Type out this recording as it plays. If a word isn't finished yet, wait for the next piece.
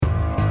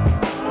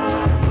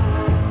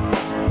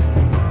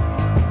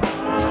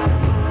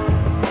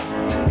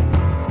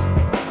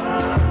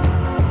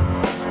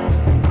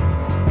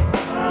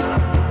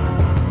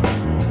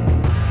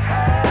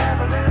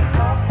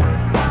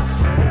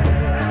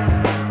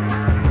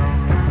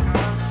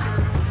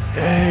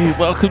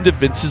Welcome to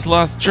Vince's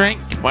Last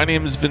Drink. My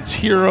name is Vince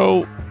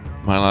Hero.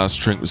 My last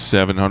drink was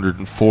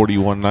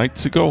 741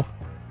 nights ago.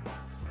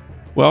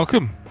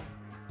 Welcome.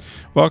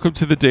 Welcome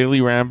to the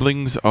daily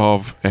ramblings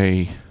of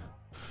a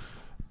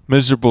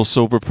miserable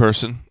sober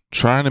person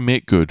trying to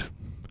make good.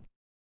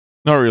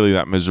 Not really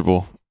that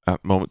miserable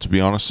at the moment, to be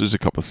honest. There's a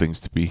couple of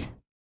things to be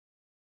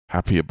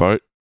happy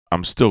about.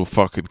 I'm still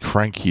fucking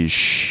cranky as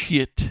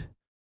shit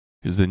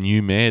because the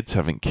new meds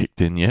haven't kicked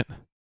in yet.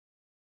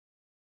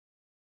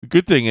 The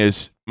good thing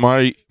is,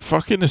 my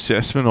fucking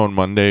assessment on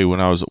Monday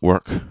when I was at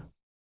work,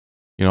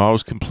 I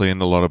was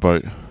complaining a lot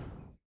about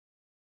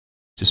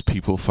just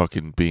people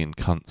fucking being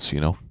cunts,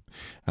 And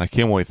I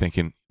came away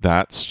thinking,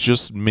 that's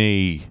just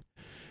me.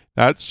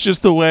 That's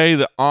just the way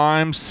that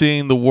I'm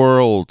seeing the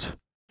world.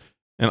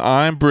 And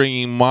I'm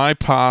bringing my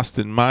past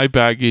and my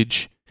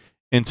baggage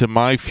into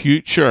my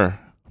future.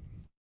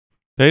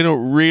 They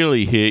don't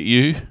really hate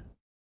you.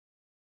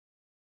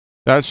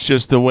 That's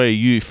just the way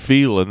you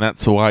feel, and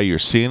that's why you're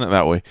seeing it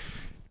that way.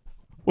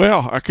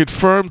 Well, I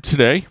confirmed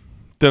today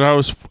that I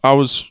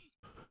was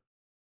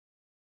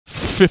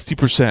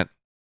 50%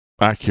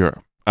 accurate.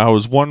 I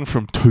was 1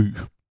 from 2,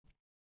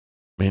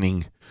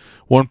 meaning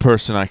one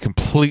person I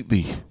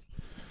completely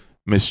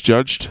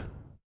misjudged.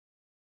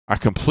 I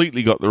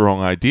completely got the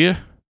wrong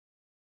idea.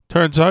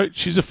 Turns out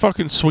she's a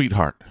fucking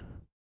sweetheart.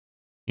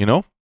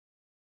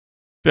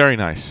 Very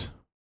nice.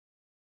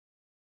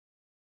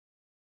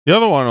 The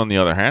other one, on the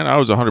other hand, I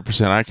was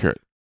 100%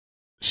 accurate.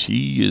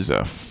 She is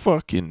a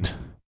fucking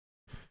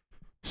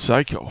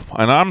psycho.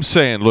 And I'm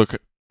saying, look,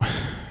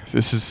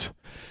 this is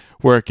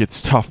where it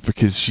gets tough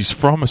because she's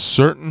from a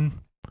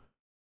certain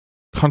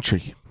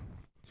country.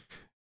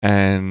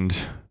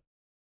 And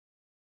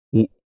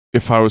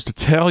if I was to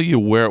tell you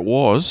where it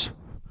was,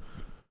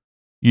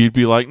 you'd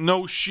be like,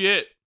 no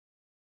shit.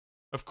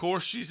 Of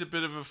course she's a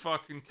bit of a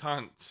fucking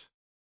cunt.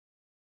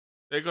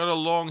 They got a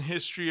long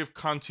history of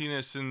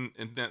cuntiness in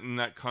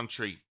that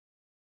country.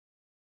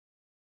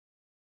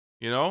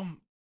 They're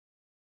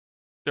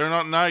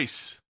not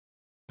nice.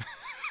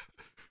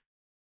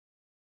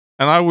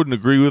 And I wouldn't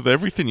agree with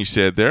everything you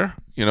said there.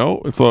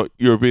 I thought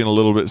you were being a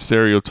little bit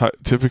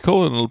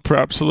stereotypical and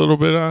perhaps a little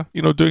bit,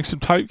 doing some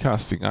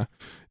typecasting. I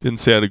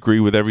didn't say I'd agree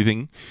with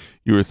everything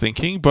you were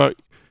thinking,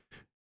 but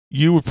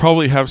you would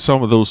probably have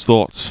some of those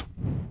thoughts.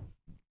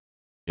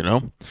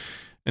 And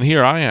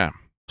here I am,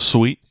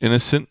 sweet,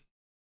 innocent,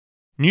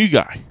 new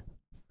guy.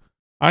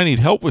 I need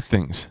help with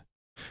things.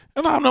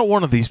 And I'm not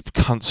one of these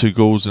cunts who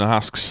goes and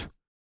asks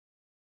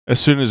as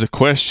soon as a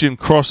question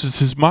crosses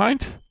his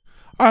mind.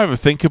 I have a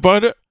think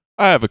about it.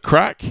 I have a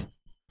crack.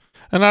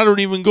 And I don't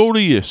even go to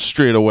you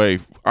straight away.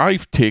 I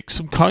take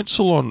some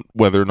counsel on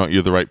whether or not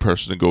you're the right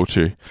person to go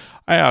to.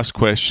 I ask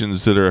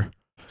questions that are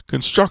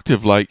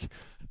constructive, like,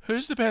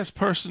 who's the best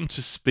person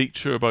to speak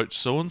to about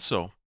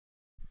so-and-so?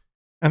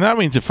 And that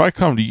means if I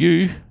come to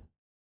you,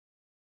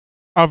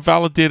 I've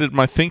validated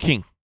my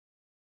thinking.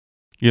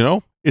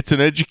 It's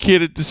an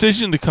educated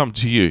decision to come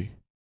to you.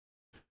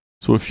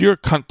 So if you're a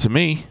cunt to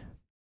me,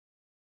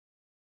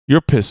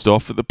 you're pissed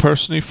off at the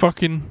person who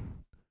fucking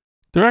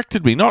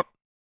directed me, not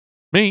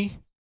me.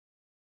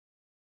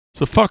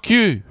 So fuck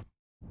you.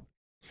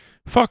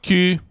 Fuck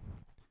you.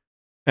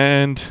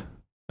 And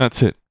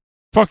that's it.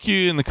 Fuck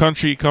you in the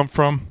country you come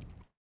from.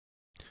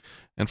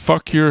 And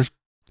fuck your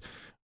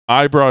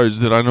eyebrows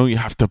that I know you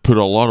have to put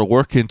a lot of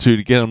work into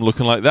to get them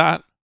looking like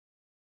that.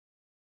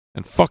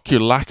 And fuck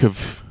your lack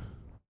of...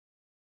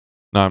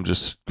 No, I'm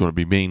just going to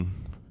be mean.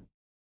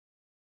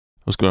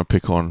 I was going to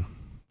pick on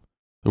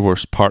the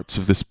worst parts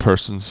of this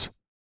person's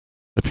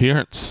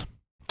appearance.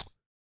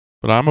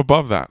 But I'm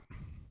above that.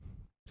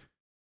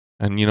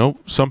 And,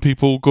 some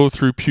people go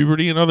through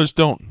puberty and others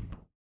don't.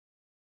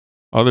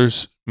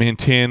 Others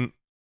maintain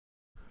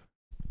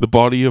the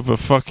body of a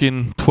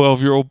fucking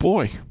 12-year-old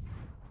boy.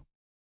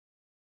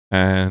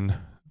 And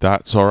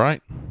that's all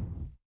right.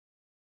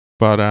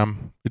 But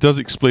it does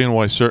explain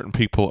why certain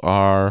people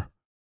are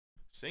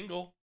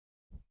single.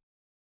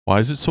 Why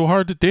is it so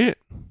hard to date?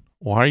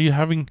 Why are you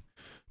having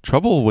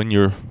trouble when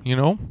you're,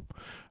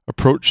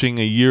 approaching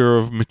a year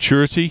of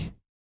maturity?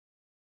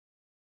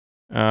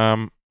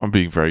 I'm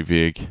being very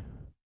vague.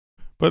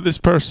 But this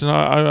person,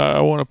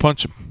 I want to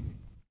punch him.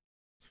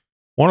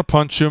 I want to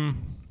punch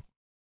him.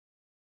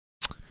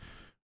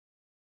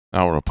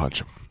 I want to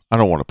punch him. I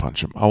don't want to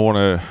punch him. I want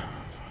to...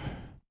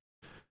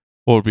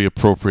 What would be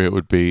appropriate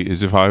would be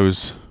is if I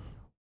was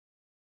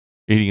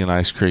eating an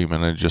ice cream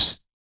and I just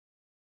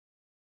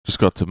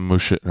got to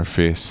mush it in her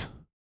face.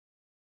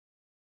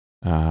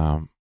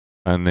 And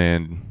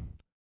then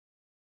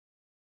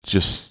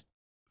just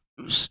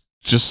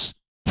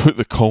put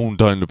the cone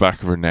down the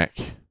back of her neck.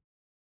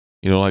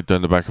 Like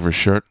down the back of her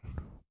shirt.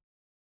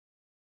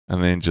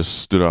 And then just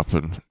stood up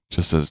and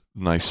just a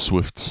nice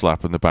swift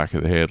slap in the back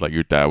of the head like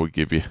your dad would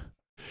give you.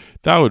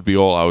 That would be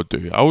all I would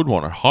do. I would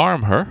want to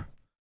harm her.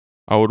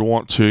 I would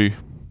want to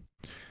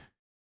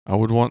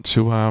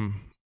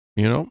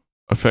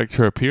affect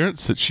her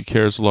appearance that she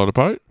cares a lot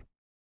about.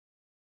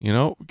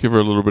 Give her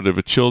a little bit of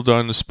a chill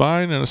down the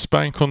spine and a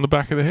spank on the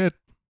back of the head.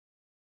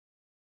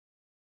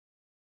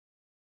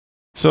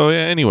 So, yeah,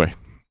 anyway,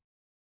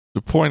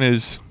 the point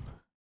is,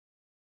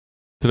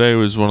 today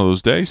was one of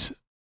those days.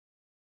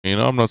 You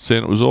know, I'm not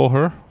saying it was all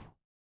her, a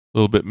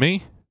little bit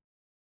me,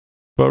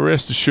 but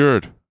rest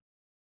assured,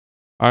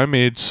 I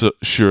made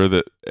sure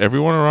that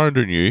everyone around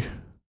her knew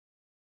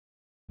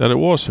that it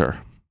was her.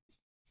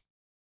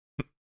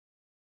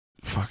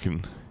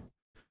 Fucking,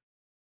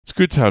 it's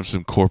good to have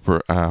some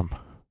corporate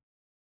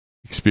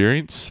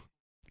experience.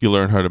 You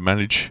learn how to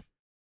manage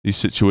these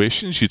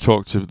situations. You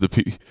talk to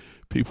the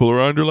people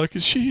around her, like,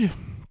 is she,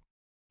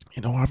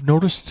 you know, I've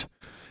noticed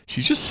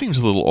she just seems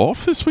a little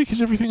off this week.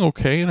 Is everything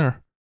okay in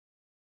her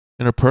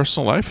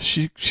personal life? Has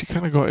she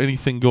kind of got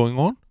anything going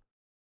on?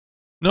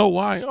 No,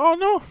 why?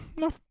 Oh,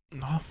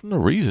 no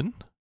reason.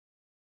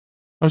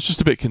 I was just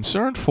a bit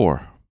concerned for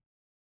her.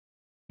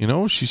 You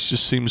know, she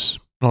just seems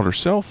not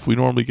herself. We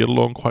normally get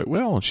along quite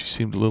well, and she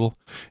seemed a little.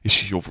 Is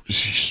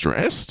she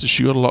stressed? Has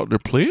she got a lot on her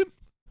plate?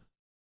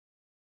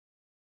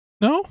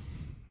 No?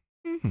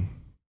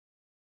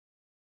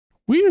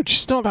 Weird.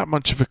 She's not that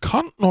much of a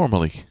cunt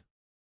normally.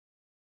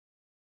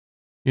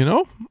 You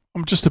know?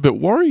 I'm just a bit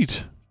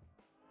worried.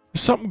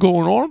 There's something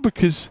going on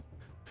because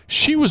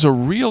she was a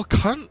real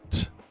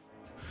cunt.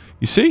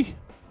 You see?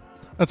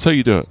 That's how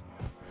you do it.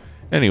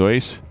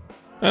 Anyways,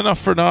 enough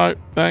for now.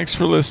 Thanks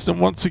for listening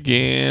once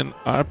again.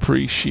 I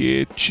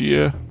appreciate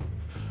you.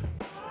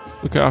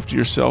 Look after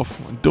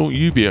yourself. And don't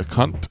you be a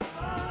cunt.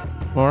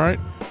 Alright?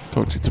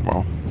 Talk to you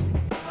tomorrow.